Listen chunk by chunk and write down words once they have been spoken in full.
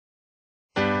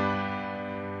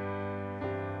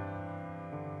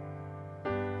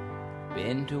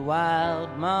been to wild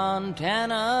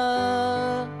Montana.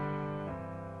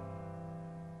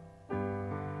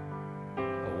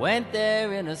 I went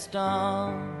there in a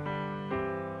storm.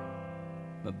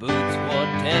 My boots wore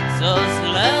Texas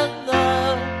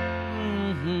leather.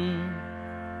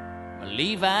 My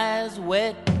Levi's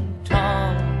wet and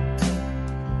torn.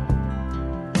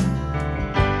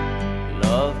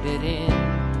 Loved it in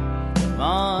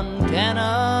Montana.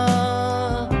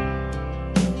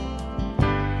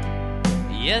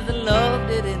 Yes, I loved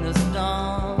it in a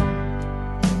storm.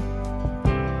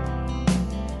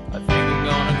 I think I'm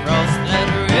gonna cross that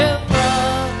river.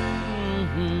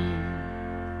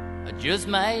 I just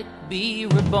might be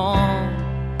reborn.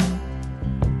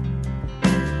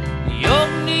 New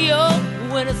York, New York,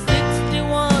 when it's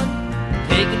 61,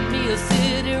 taking me a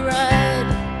city ride.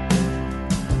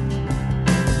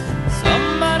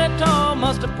 Somebody tall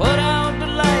must have put out the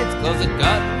lights, 'cause it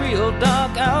got real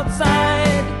dark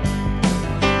outside.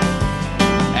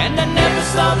 And I never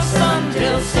saw the sun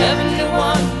till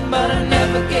 71, but I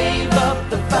never gave up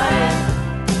the fight.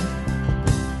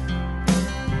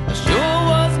 I sure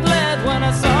was glad when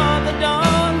I saw the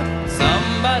dawn.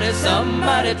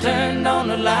 Somebody turned on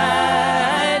the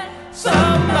light.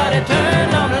 Somebody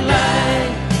turned on the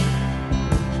light.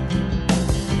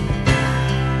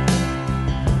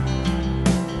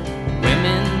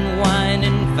 Women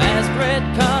whining, fast red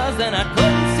cars, and I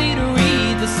couldn't see to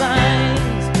read the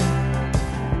signs.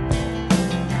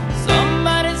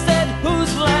 Somebody said,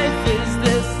 whose life is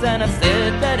this? And I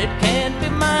said that it can't be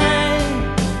mine.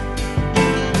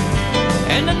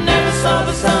 And I never saw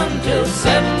the sun till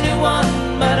 71,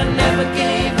 but I never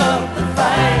gave up the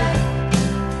fight.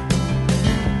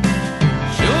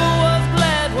 Sure was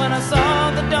glad when I saw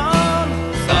the dawn.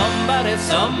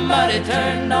 Somebody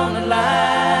turned on the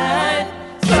light.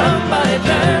 Somebody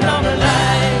turned on the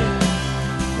light.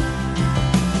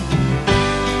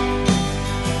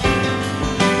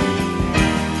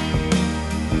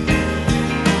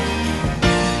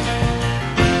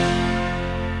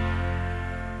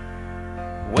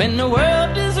 When the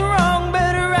world is wrong,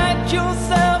 better right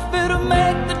yourself. It'll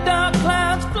make the dark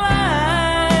clouds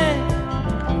fly.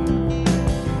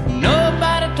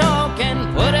 Nobody talk and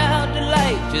put out the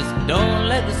light. Just don't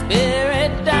let the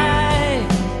spirit die.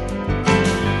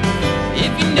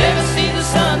 If you never see the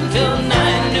sun till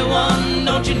 91,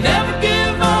 don't you never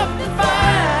give up the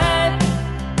fight.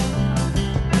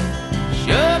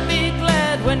 Sure be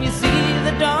glad when you see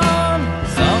the dawn.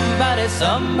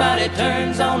 Somebody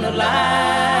turns on the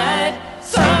light.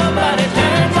 Somebody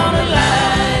turns on the light.